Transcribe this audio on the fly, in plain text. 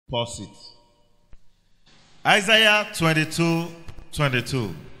Pause it. Isaiah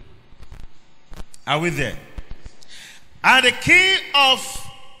 22:22. Are we there? And the king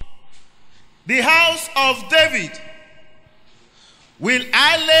of the house of David will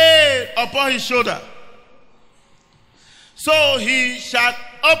I lay upon his shoulder, so he shall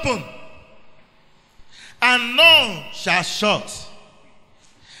open, and none shall shut.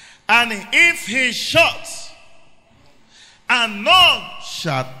 And if he shuts, and none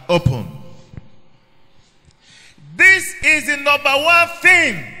shall open. This is the number one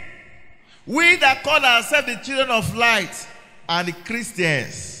thing we that call ourselves the children of light and the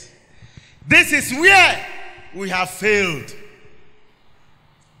Christians. This is where we have failed.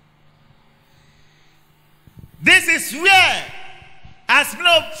 This is where, as many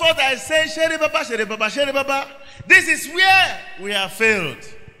of us are saying, Shere Baba, Shere Baba, Shere Baba, this is where we have failed.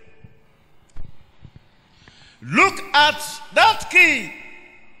 Look at that key.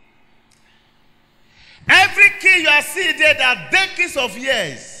 Every key you are seeing there, there are decades of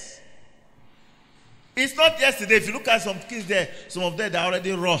years. It's not yesterday. If you look at some keys there, some of them are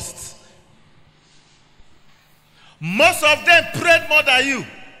already rust. Most of them prayed more than you.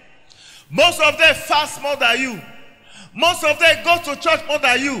 Most of them fast more than you. Most of them go to church more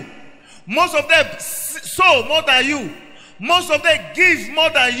than you. Most of them sow more than you. Most of them give more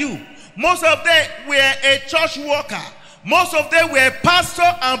than you. Most of them were a church worker. Most of them were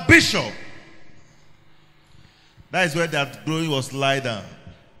pastor and bishop. That is where that glory was laid down.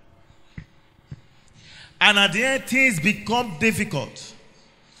 And at the end, things become difficult.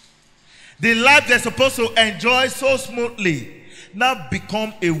 The life they're supposed to enjoy so smoothly now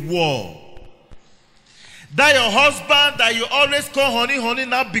become a war. That your husband that you always call honey, honey,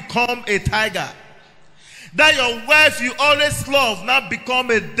 now become a tiger. That your wife you always love now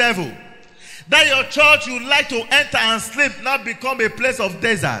become a devil. That your church you like to enter and sleep now become a place of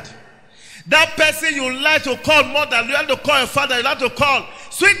desert. That person you like to call mother, you like to call your father, you like to call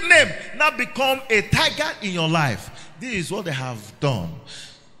sweet name, now become a tiger in your life. This is what they have done.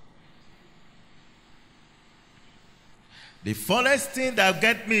 The funnest thing that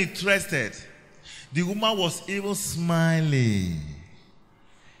get me interested, the woman was even smiling.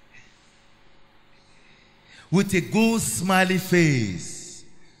 With a good smiley face.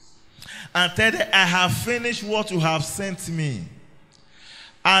 And tell them, I have finished what you have sent me.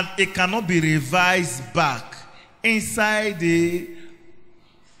 And it cannot be revised back inside the...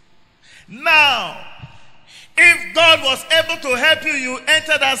 Now, if God was able to help you, you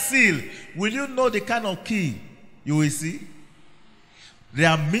enter that seal. Will you know the kind of key you will see? There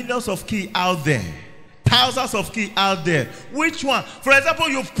are millions of keys out there. Thousands of keys out there. Which one? For example,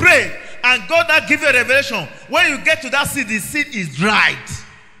 you pray and God now give you a revelation. When you get to that seed, the seed is dried.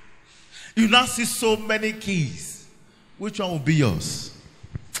 You now see so many keys. Which one will be yours?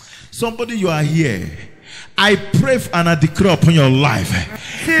 Somebody, you are here. I pray and I declare upon your life.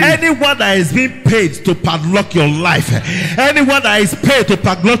 Anyone that is being paid to padlock your life, anyone that is paid to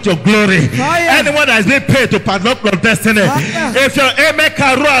padlock your glory, anyone that is being paid to padlock your destiny, if your amen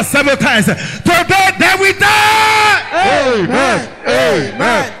can roar several times, today they will die. Amen.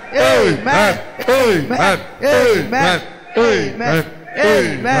 Amen. Amen. Amen. Amen. Amen.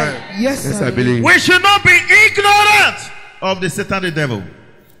 Amen. Yes, I believe. We should not be ignorant of the satanic devil.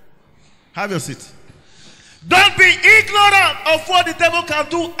 Have your seat. Don't be ignorant of what the devil can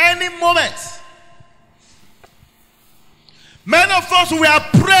do any moment. Many of us, we have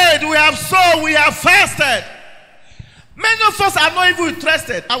prayed, we have sown, we have fasted. Many of us are not even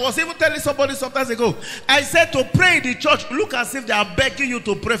interested. I was even telling somebody sometimes ago, I said to pray in the church, look as if they are begging you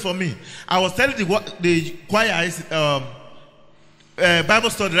to pray for me. I was telling the choir Bible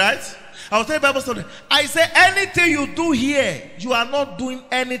study, right? I was telling Bible study. I said, anything you do here, you are not doing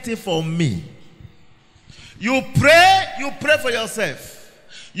anything for me. You pray for yourself.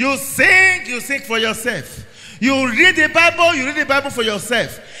 You sing for yourself. You read the Bible for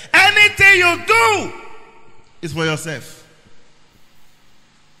yourself. Anything you do is for yourself.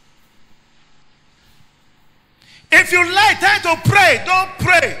 If you like time to pray, don't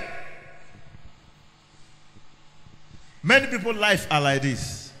pray. Many people's lives are like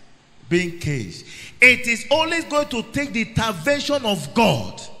this, being caged. It is always going to take the intervention of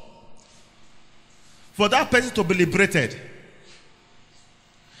God for that person to be liberated.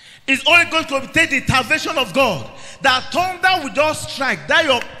 It's only going to take the intervention of God. That thunder will just strike, that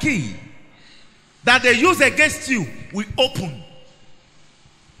your key that they use against you will open.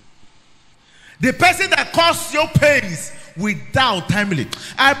 The person that caused your pains without timely.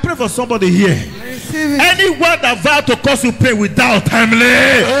 I pray for somebody here. receive it. Anyone that vowed to cause you pain without timely.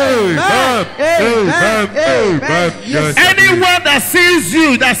 Amen. Amen. Amen. Yes. Anyone that sees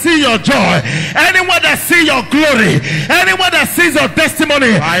you, that sees your joy, anyone that sees your glory, anyone that sees your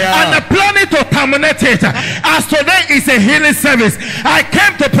testimony, and are planning to terminate it, as today is a healing service, I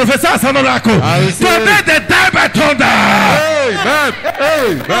came to prophesy as an oracle. Today they die by thunder. Amen.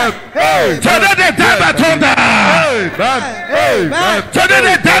 Amen. Amen. Today they die by thunder. Amen. Amen. Today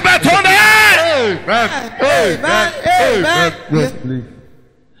they die by thunder. Amen. Amen. Amen. Yes, please.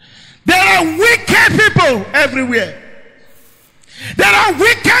 There are wicked people everywhere. There are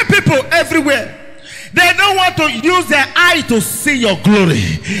wicked people everywhere. They don't want to use their eye to see your glory.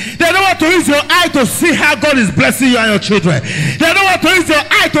 They don't want to use your eye to see how God is blessing you and your children. They don't want to use your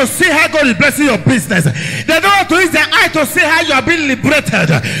eye to see how God is blessing your business. They don't want to use their eye to see how you are being liberated.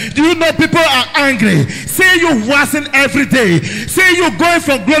 Do you know people are angry? See you wasting every day. See you going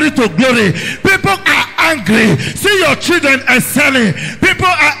from glory to glory. People are angry. See your children excelling. People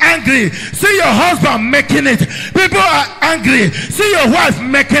are angry. See your husband making it. People are angry. See your wife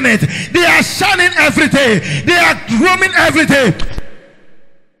making it. They are shining every day. They are roaming every day.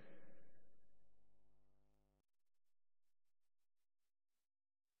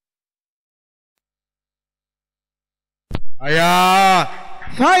 Fire!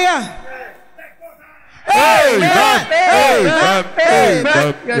 Fire! Amen. Amen.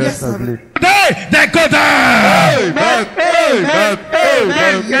 Amen. Yes, I believe. They go down. Amen. Amen.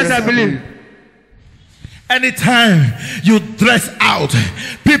 Amen. Yes, I believe. Anytime you dress out,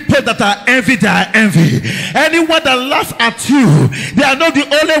 people that are envy, they are envy. Anyone that laughs at you, they are not the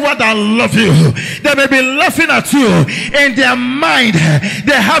only one that love you. They may be laughing at you. In their mind,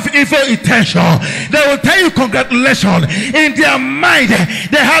 they have evil intention. They will tell you congratulations. In their mind,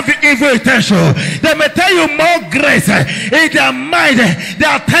 they have evil intention. They may tell you more grace. In their mind, they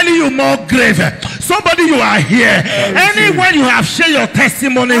are telling you more grace. Somebody, you are here. Anyone you have shared your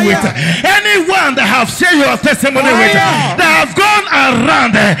testimony with, anyone that have shared your testimony with, that have gone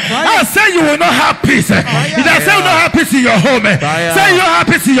around and say you will not have peace. That say you will not have peace in your home. Say you will have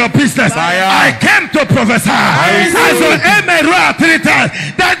peace in your business. I came to prophesy. I said EMMANUEL 3 times.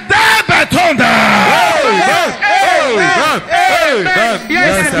 That die by thunder.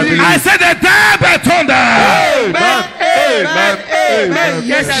 I said that die by thunder.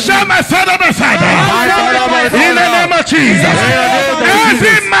 Show my father, my father. In the name of Jesus.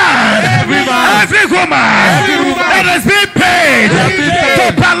 Every man, every woman that has been paid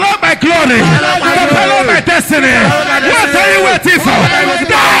to Padlock my glory, to Padlock my destiny, what are you waiting for?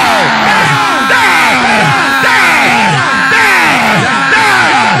 Die! Die!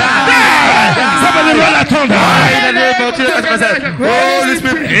 Somebody roll a thunder. Holy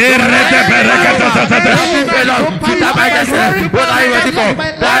Spirit. What are you waiting for?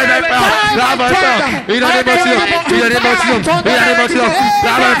 Die by power. Die by power. In the name of Jesus. In the name of Jesus. In the name of Jesus.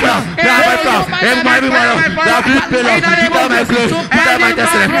 Die by power. Die by power. Everybody want to die by my clothes. Die my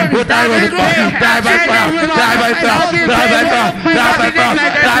destiny. What are you waiting for? Die by power. Die by power. Die by power. Die by power.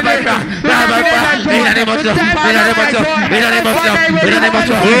 Die by power. Die by power. In the name of Jesus. In the name of Jesus. In the name of Jesus. In the name of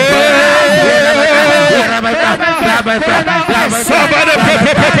Jesus. Somebody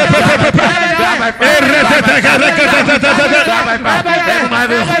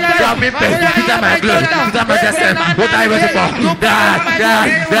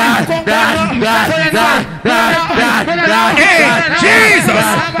Jesus,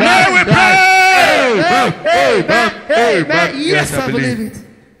 now we pray. Yes, I believe it.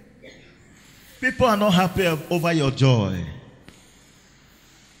 People are not happy over your joy.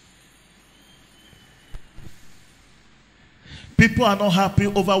 People are not happy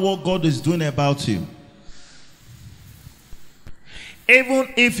over what God is doing about you.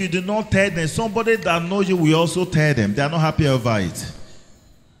 Even if you do not tell them, somebody that knows you will also tell them. They are not happy over it.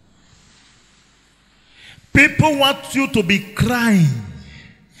 People want you to be crying.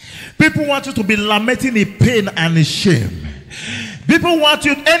 People want you to be lamenting in pain and in shame. People want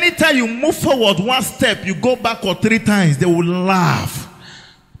you, anytime you move forward one step, you go backward 3 times, they will laugh.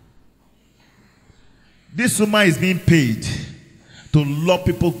 This woman is being paid to love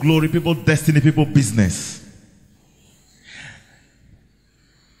people glory, people destiny, people business.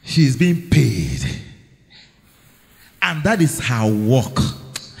 She is being paid. And that is her work.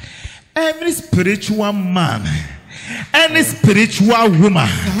 Every spiritual man, any spiritual woman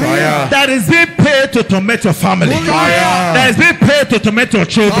that is being paid to torment your family, that is being paid to torment your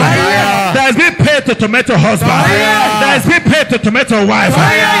children, that is being paid to torment your husband, that is being paid to torment your wife,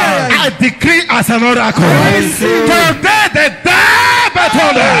 I decree as an oracle, today they die by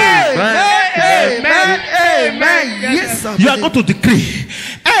thunder. Amen. Amen. Yes, you are going to decree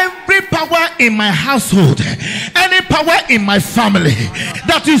every power in my household, any power in my family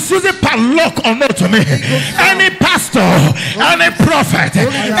that is using padlock or not to me, any pastor, any prophet,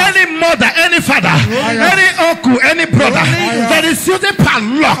 any mother, any father, any uncle, any brother that is using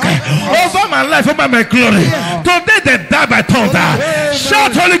padlock over my life, over my glory, today they die by thunder.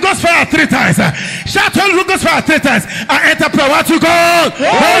 Shout Holy Ghost fire 3 times. Shout Holy Ghost fire 3 times. I enter prayer. What you call?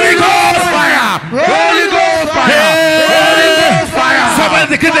 Holy Ghost fire. Holy Ghost fire. Holy Ghost fire.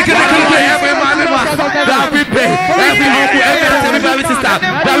 Somebody every man, every pay, every uncle, every sister,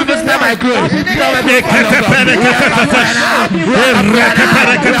 every sister, my glory.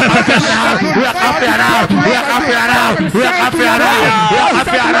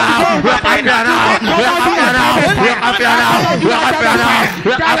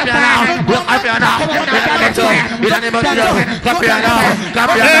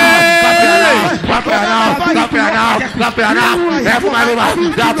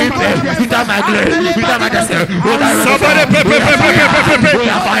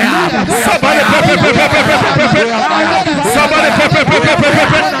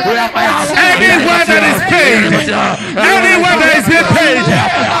 Anyone that is paid, anyone that is being paid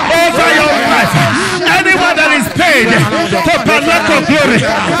over your life, anyone that is paid to padlock your glory,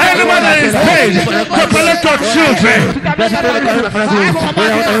 anyone that is paid to padlock your children,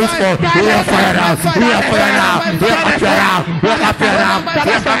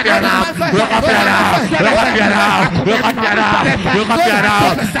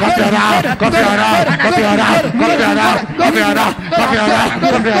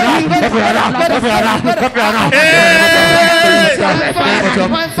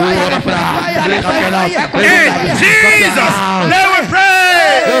 Jesus, let me pray.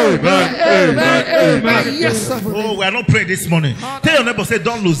 Amen. Yes, sir. Oh, we are not praying this morning. Tell your neighbor, say,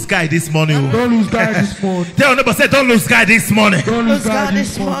 don't lose guy this morning. Don't lose guy this morning. Tell your neighbor, say, don't lose guy this morning. Don't lose guy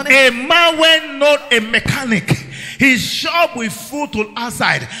this morning. A man when not a mechanic, his shop will full to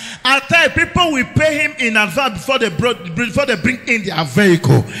outside. At times, people will pay him in advance before they bring in their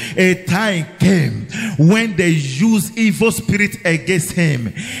vehicle. A time came when they used evil spirit against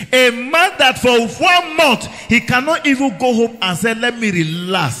him. A man that for 1 month he cannot even go home and say, let me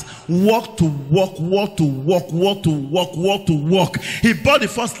relax. Walk to walk, walk to walk, walk to walk, walk to walk. He bought the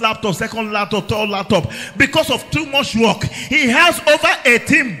first laptop, second laptop, third laptop. Because of too much work, he has over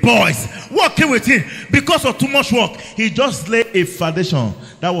 18 boys working with him. Because of too much work, he just laid a foundation.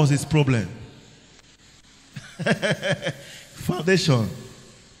 That was his problem. Foundation.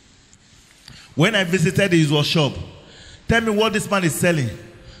 When I visited his workshop, tell me what this man is selling.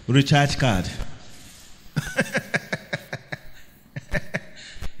 Recharge card.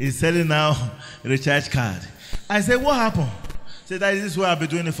 He's selling now recharge card. I said, what happened? He said, that is what I've been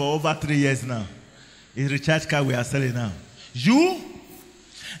doing it for over 3 years now. It's recharge card we are selling now. You?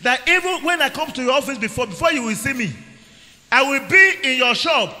 That even when I come to your office before you will see me, I will be in your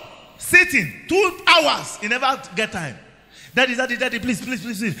shop sitting 2 hours. You never get time. Daddy, please.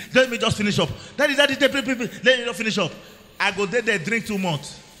 Let me just finish up. Daddy, please. Let me just finish up. I go there, drink 2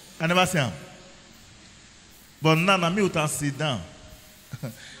 months. I never see him. But now, me will sit down.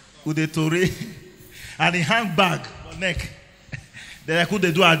 With the Tory and the handbag on neck. Then I could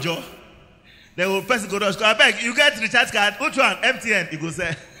do a job. Then will person go to school. I beg, you get recharge card. Which one? MTN. He go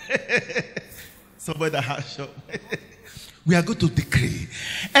say. Somebody that has shop. We are going to decree.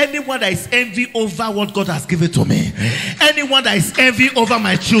 Anyone that is envy over what God has given to me, anyone that is envy over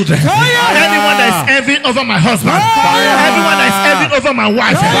my children, anyone that is envy over my husband, everyone that is envy over my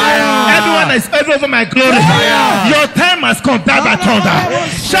wife, everyone that is envy over my glory, your time has come down by thunder.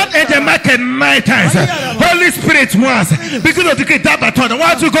 Shout Angel Michael 9 times. Holy Spirit once. Begin to decree down by thunder.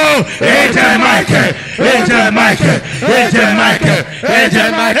 Why don't you go? Angel Michael, Angel Michael, Angel Michael,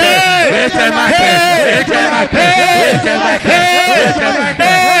 Angel Michael, Angel Michael, Angel Michael, Angel Michael. Holy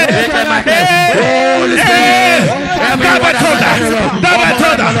Spirit,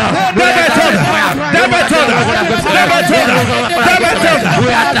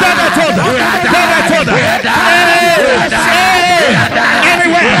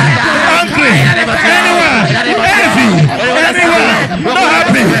 anywhere, hungry, anywhere, envy, anywhere, not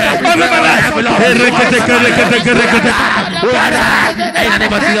happy, over my life.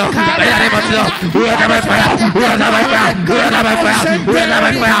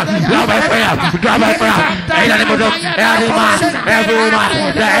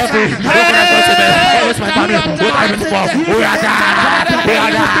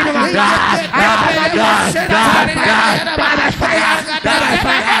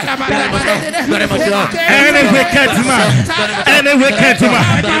 Any wicked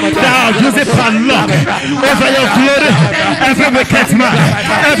man that use a padlock over your glory, every wicked man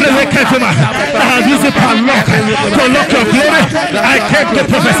that use a padlock to lock your glory, I came to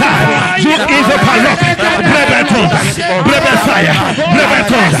prophesy. You evil padlock, break by tongue, break by fire, break by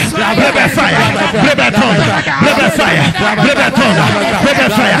tongue, break by fire, break by tongue, break by fire, break by tongue, break by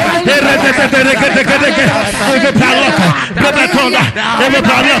fire. Every padlock, break by tongue, every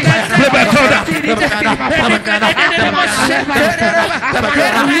padlock, break by tongue.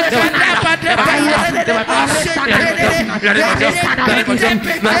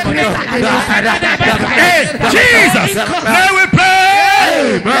 Hey, Jesus, now we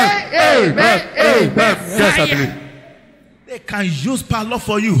pray. Amen. Yes, I believe. They can use padlock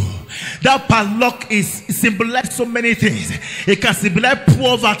for you. That padlock is symbolize so many things. It can symbolize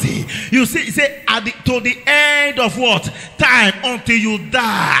poverty. You see, to the end of what? Time until you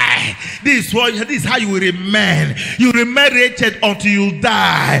die. This is how you will remain. You remain wretched until you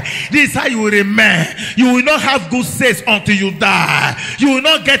die. This is how you will remain. You will not have good sex until you die. You will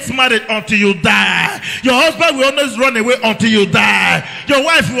not get married until you die. Your husband will always run away until you die. Your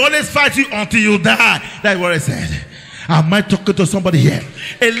wife will always fight you until you die. That's what I said. Am I talking to somebody here?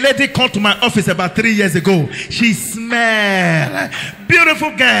 A lady came to my office about 3 years ago. She smelled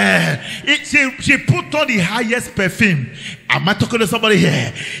beautiful girl. She put on the highest perfume. Am I talking to somebody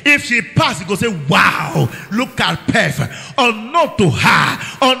here? If she passed, you go say, wow, look at perf. Unknown to her,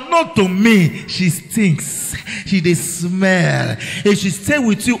 unknown to me, she stinks. She dey smell. If she stay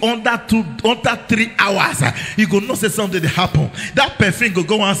with you under 3 hours, you go not say something happen. That perfume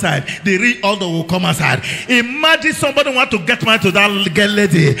go outside. The real order will come outside. Imagine somebody want to get married to that girl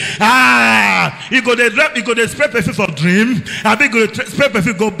lady. You go dey spray perfume for dream. I think go spray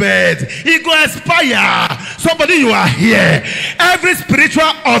perfume go bed. It go expire. Somebody, you are here. Every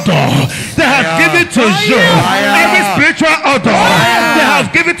spiritual order they have given to you, every spiritual order they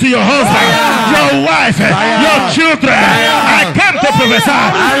have given to your husband, your wife, your children, I come to prophesy.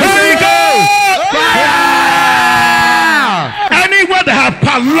 Holy Ghost! Anyone that have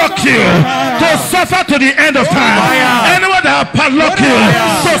padlocked you to suffer to the end of time, anyone that have padlocked you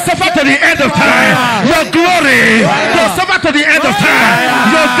to suffer to the end of time, your glory to suffer to the end of time,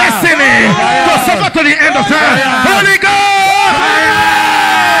 your destiny to suffer to the end of time. Holy Ghost!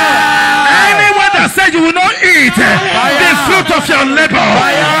 Anyone that said you will not eat the fruit of your labor,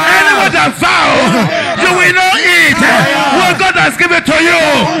 anyone that vow you will not eat what God has given to you,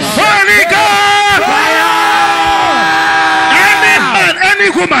 Holy God! Any man,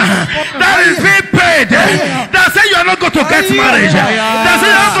 any woman that is being paid, that say you are not going to get married, that say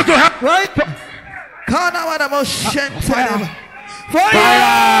you are not going to have Holy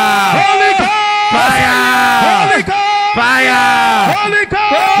God! Holy God! Fire! Holy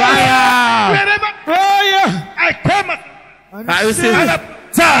God! Fire! Wherever I come, I will say,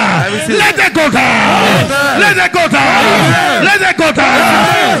 let it go down! Let it go down! Let it go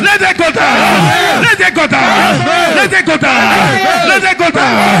down! Let it go down! Let it go down! Let it go down! Let it go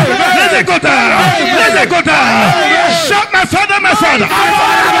down! Let it go down! Let it go down! Shout my father, my father!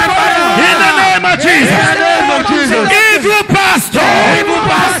 In the name of Jesus! Evil pastor! Evil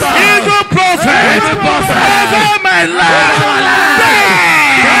prophet! Over my life!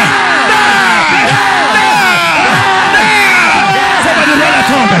 Somebody run a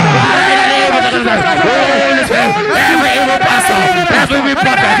tongue. Every evil pastor, every evil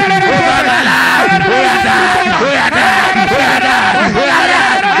prophet, over my life. We are done. We are done. We are done.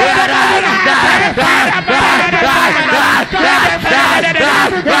 We are done. We are done.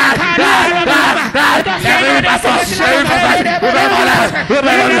 Every pastor, every prophet, over my life. Over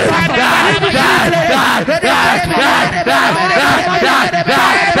my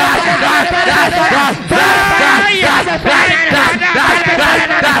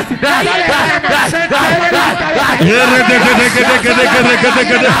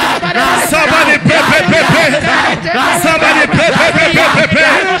Somebody pray. Somebody pray.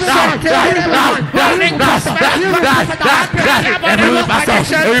 Every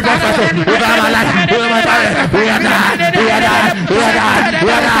pastor, every pastor, over my life, over my family, we are done.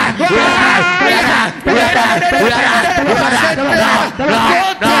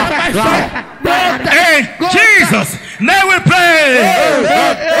 Hey, Jesus, now we pray.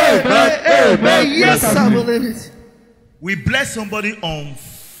 Yes, I believe it. We bless somebody on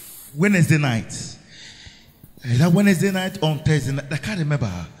Wednesday night. That Wednesday night on Thursday night, I can't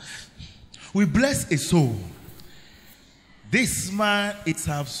remember. We bless a soul. This man is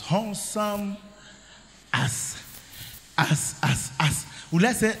as handsome as will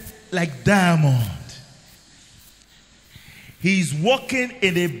I say like diamond. He's working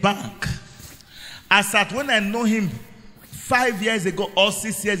in a bank. As at when I know him 5 years ago or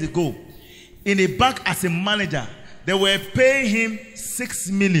 6 years ago, in a bank as a manager, they were paying him 6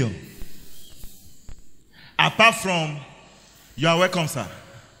 million. Apart from, you are welcome, sir.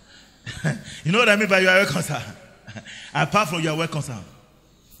 You know what I mean by you are welcome, sir? Apart from you are welcome, sir.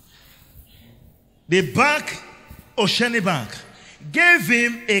 The bank, Oceanic Bank, gave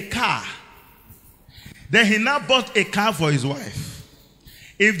him a car. Then he now bought a car for his wife.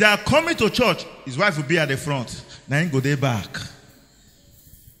 If they are coming to church, his wife will be at the front. Then he go there back.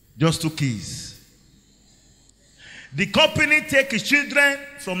 Just 2 keys. The company take his children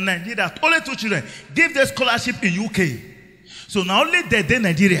from Nigeria, only 2 children, give them scholarship in UK. So now only they in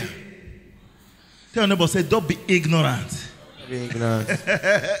Nigeria. Tell your neighbor, say, don't be ignorant. Be ignorant.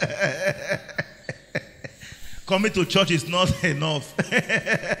 Coming to church is not enough.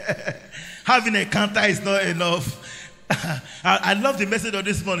 Having a counter is not enough. I love the message of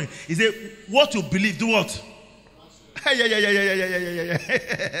this morning. He said, what you believe, do what?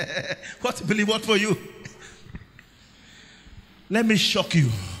 What you believe, what for you? Let me shock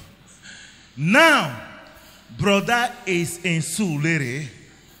you. Now, brother is in Sulere,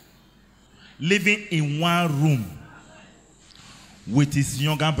 living in one room with his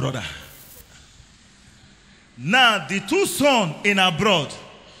younger brother. Now, the 2 sons in abroad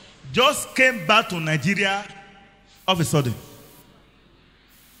just came back to Nigeria all of a sudden.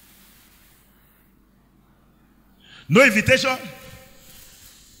 No invitation.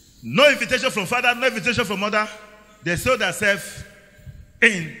 No invitation from father, no invitation from mother. They sold themselves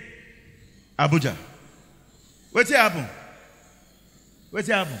in Abuja. What's happened? What's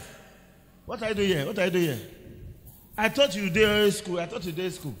happened? What are you doing here? What are you doing here? I thought you did school. I thought you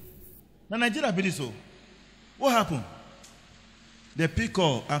did school. Now Nigeria be this so. What happened? They pick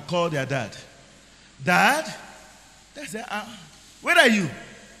up and call their dad. Dad? They say, where are you?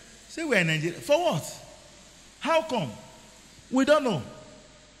 Say, we're in Nigeria. For what? How come? We don't know.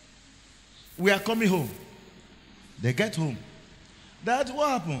 We are coming home. They get home. Dad, what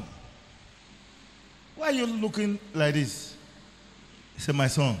happened? Why are you looking like this? He said, my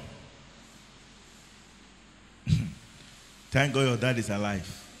son, thank God your dad is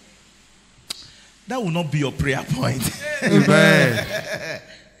alive. That will not be your prayer point. Amen.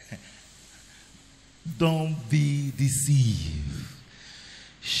 Don't be deceived.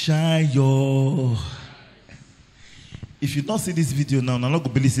 Shine your... If you don't see this video now, I'm not going to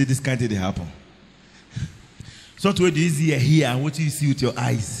believe this kind of thing happen. Something where this ear here and what you see with your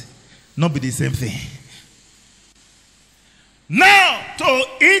eyes, not be the same thing. Now, to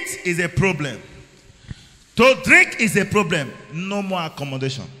eat is a problem. To drink is a problem. No more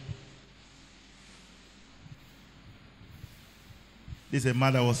accommodation. This is a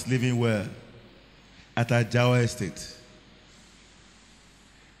man that was living well at a Jawa estate.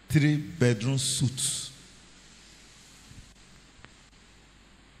 3-bedroom suits.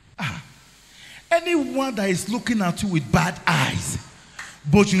 Anyone that is looking at you with bad eyes,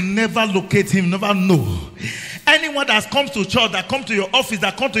 but you never locate him, never know. Anyone that comes to church, that comes to your office,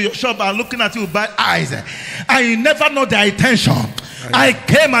 that comes to your shop and looking at you with bad eyes, and you never know their intention. I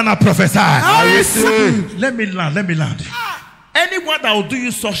came and I prophesied. Let me land. Anyone that will do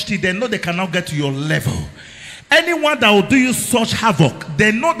you such thing, they know they cannot get to your level. Anyone that will do you such havoc,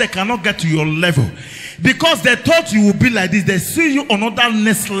 they know they cannot get to your level. Because they thought you would be like this, they see you on another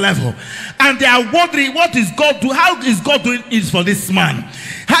next level. And they are wondering, what is God doing? How is God doing it for this man?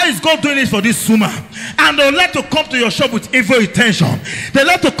 How is God doing it for this woman? And they like to come to your shop with evil intention. They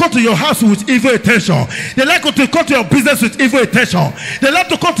like to come to your house with evil intention. They like to come to your business with evil intention. They like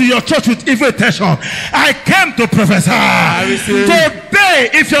to come to your church with evil intention. I came to prophesy. Today,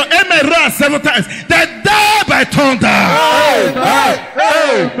 if your amen runs 7 times, they die by thunder.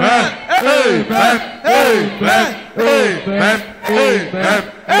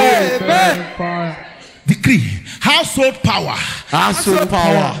 Amen. Decree. Household power. Household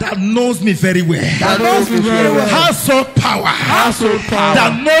power. That knows me very well. That knows me very well. Household power. Household power.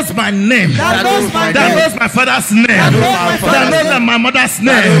 That knows my name. That knows my That name. knows my father's name. That knows my mother's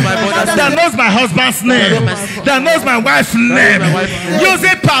name. That knows my husband's name. That knows my wife's name.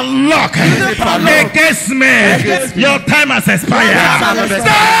 Using padlock against me. Your time has expired.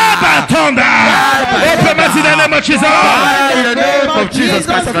 Die by thunder. Open my in the name of Jesus. In the name of Jesus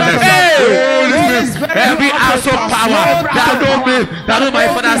Christ of Nazareth. Every household power that knows me, that do my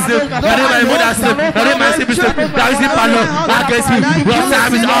father's name, that do my mother's name, that do my siblings name, that is in Padlock against me. Your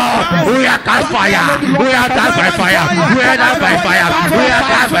time is up. We are cast fire. We are cast by fire. We are cast by fire. We are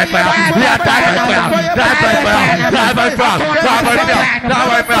cast by fire. We are cast by fire. Die by fire. Die by fire. Die by fire. Die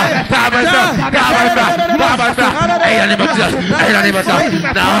by fire. Die by fire. Die by fire. Die by fire. Hey, animals. Hey, animals. Die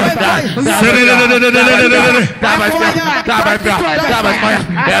by fire. Die by fire. Die by fire.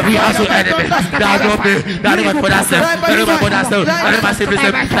 Every household enemy. That do me. That do my father's name. That do my mother's name. That do my siblings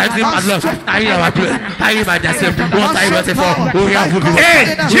name. That is in Padlock. I need my prayer. I need my destiny. What are you waiting for? We have to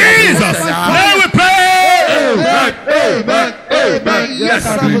in Jesus' name we pray. Amen. Amen. Yes.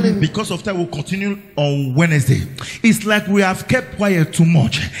 Because of that, we'll continue on Wednesday. It's like we have kept quiet too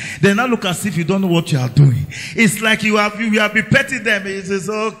much. They now look as if you don't know what you are doing. It's like you have been petting them. It says,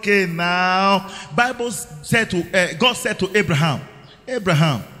 okay, now. Bible said to God said to Abraham,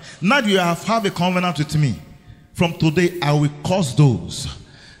 Abraham, now you have a covenant with me. From today, I will curse those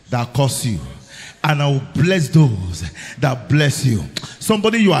that curse you, and I will bless those that bless you.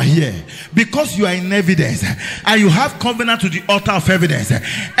 Somebody, you are here because you are in evidence and you have covenant to the altar of evidence.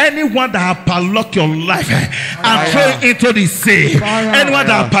 Anyone that have padlocked your life and thrown into the sea, anyone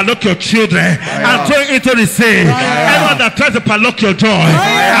that have padlocked your children and thrown into the sea, anyone that tries to padlock your joy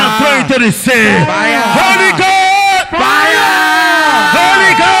and thrown into the sea, Holy God, fire!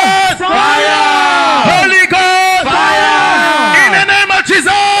 Holy God, fire! Holy God, fire! In the name of Jesus.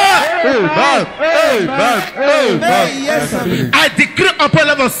 I decree upon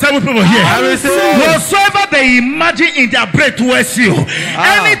level 7 people here. Whatsoever they imagine in their brain towards you,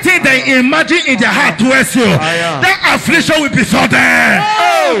 anything they imagine in their heart towards you, that affliction will be for them.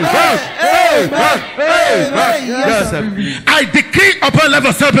 I decree upon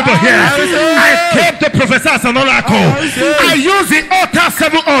level 7 people here. I came to prophesy as an oracle. I use the altar,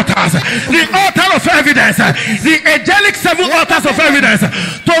 7 altars, the altar of evidence, the angelic 7 altars of evidence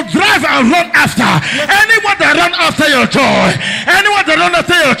to drive and run after anyone that run after your joy, anyone that run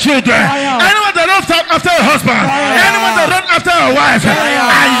after your children, anyone that run after your husband, anyone that run after your wife.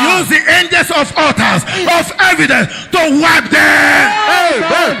 I use the angels of altars of evidence to wipe them,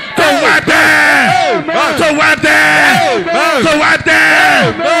 to wipe them, to wipe them, to wipe them, to wipe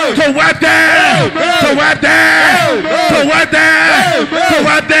them, to wipe them, to wipe them, to wipe them, to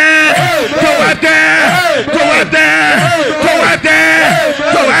wipe them, to wipe them, to wipe them,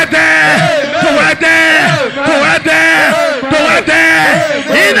 to wipe them, to wipe them, to wipe them, to wipe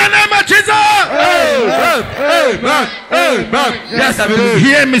them, in the name of Jesus. Yes, I believe.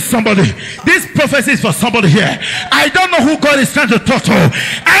 Hear me, somebody. This prophecy is for somebody here. I don't know who God is trying to talk to.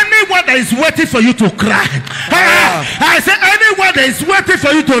 Anyone that is waiting for you to cry, I say anyone that is waiting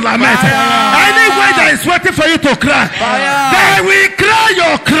for you to lament, anyone that is waiting for you to cry, they will cry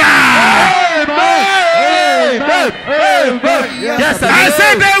your cry. Yes, I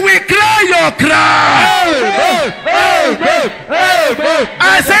said they will cry your cry.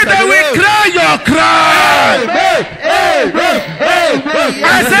 I said they will cry your cry.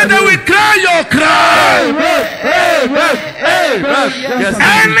 I said they will cry your cry.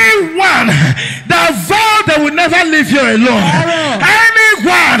 Anyone that vowed they will never leave you alone,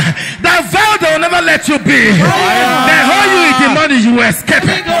 anyone that vowed they will never let you be, they hold you in the morning, you will escape.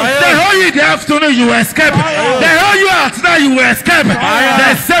 They hold you in the afternoon, you will escape. They hold you out now, you will escape.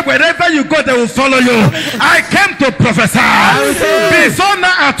 They say wherever you go, they will follow you. I came to prophesy. Before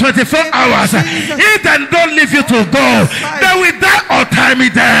now at 24 hours, if they don't leave you to go, they will die or tie me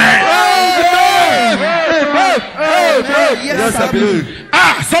there. Yes, I believe.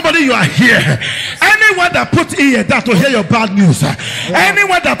 Somebody, you are here. Anyone that put ear down to hear your bad news,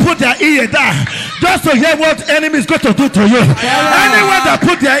 anyone that put their ear down just to hear what enemy is going to do to you, anyone that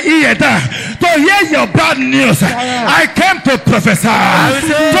put their ear down to hear your bad news, I came to prophesy.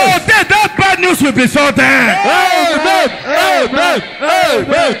 Today that bad news will be so there.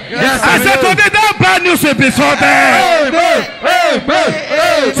 I said today that bad news will be so there.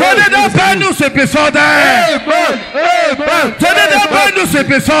 Today that bad news will be so there. Today that bad news will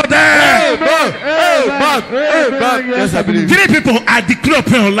be so there. Yes, I believe. 3 people I declare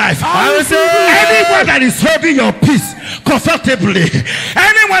upon your life. Anyone that is holding your peace comfortably,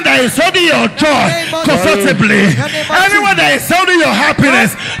 anyone that is holding your joy comfortably, anyone that is holding your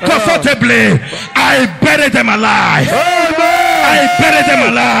happiness comfortably, I bury them alive. I bury them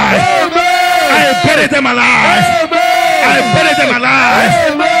alive. I bury them alive. I bury them alive.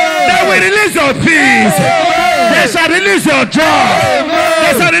 They will release your peace. They shall release your joy.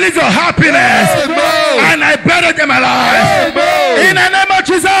 They shall release your happiness. And I bury them alive. In the name of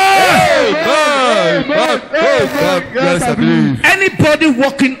Jesus. Amen. Yes, I believe. Anybody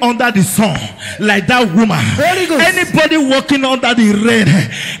walking under the sun like that woman, anybody walking under the rain,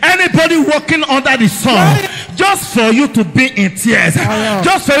 anybody walking under the sun, just for you to be in tears,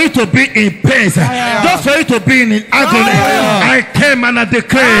 just for you to be in pain, just for you to be in agony, I came and I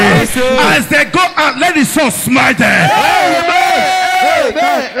declare, as they go out, let the sun smite them.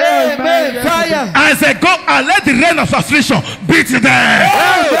 As they go out, let the rain of affliction beat them.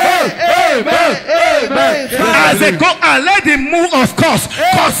 As they go out, let the move of curse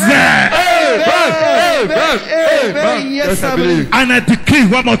them. Yes, I believe. And I decree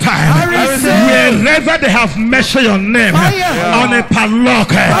one more time, wherever they have measured your name on a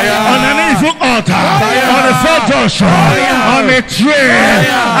padlock, on an evil altar, on a forge, on a tree,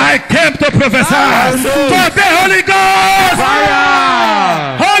 I came to prophesy for the Holy Ghost.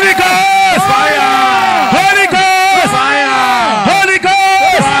 Holy Ghost! Holy Ghost! Holy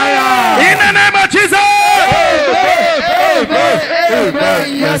Ghost! In the name of Jesus!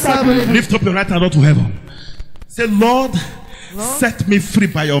 Lift up your right hand up to heaven. Say, Lord, set me free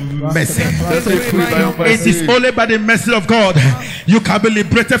by your mercy. It is only by the mercy of God you can be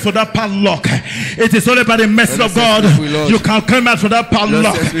liberated from that padlock. It is only by the mercy of God you can come out from that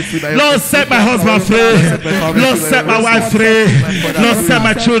padlock. Lord, set my husband free. Lord, set my wife free. Lord, set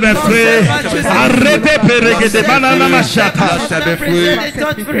my children free.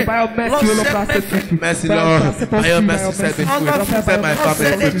 Mercy, Lord. By your mercy, set me free. Set my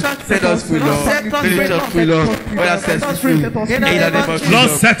family free. Set us free, Lord. Set us free, Lord. Set us free. Lord,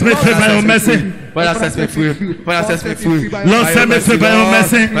 set me free by your mercy. Father, set me free. Father, set me free. Lord, set me free by your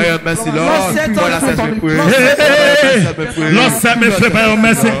mercy. By your mercy, Lord. Father, set me free. Lord, set me free by your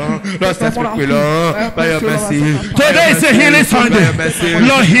mercy. Lord, set me free, Lord. By your mercy. Today is a healing Sunday.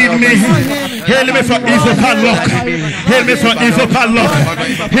 Lord, heal me. Heal me from evil padlock. Heal me from evil padlock.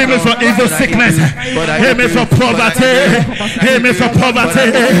 Heal me from evil sickness. Heal me from poverty. Heal me from poverty.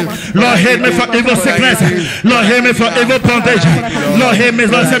 Lord, heal me from evil sickness. Lord, heal me from evil bondage. Lord, heal me.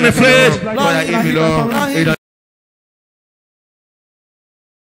 Lord, set me free.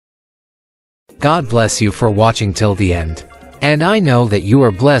 God bless you for watching till the end. And I know that you are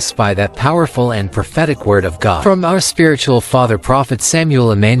blessed by that powerful and prophetic word of God from our spiritual father prophet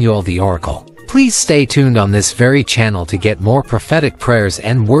Samuel Emmanuel the Oracle. Please stay tuned on this very channel to get more prophetic prayers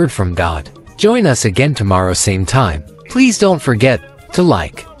and word from God. Join us again tomorrow same time. Please don't forget to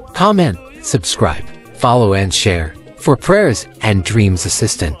like, comment, subscribe, follow and share. For prayers and dreams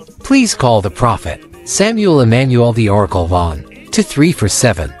assistant, please call the prophet Samuel Emmanuel the Oracle on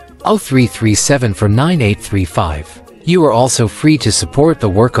 2347-0337 for 9835. You are also free to support the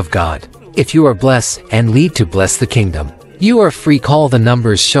work of God. If you are blessed and lead to bless the kingdom, you are free. Call the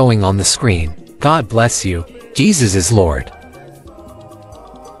numbers showing on the screen. God bless you. Jesus is Lord.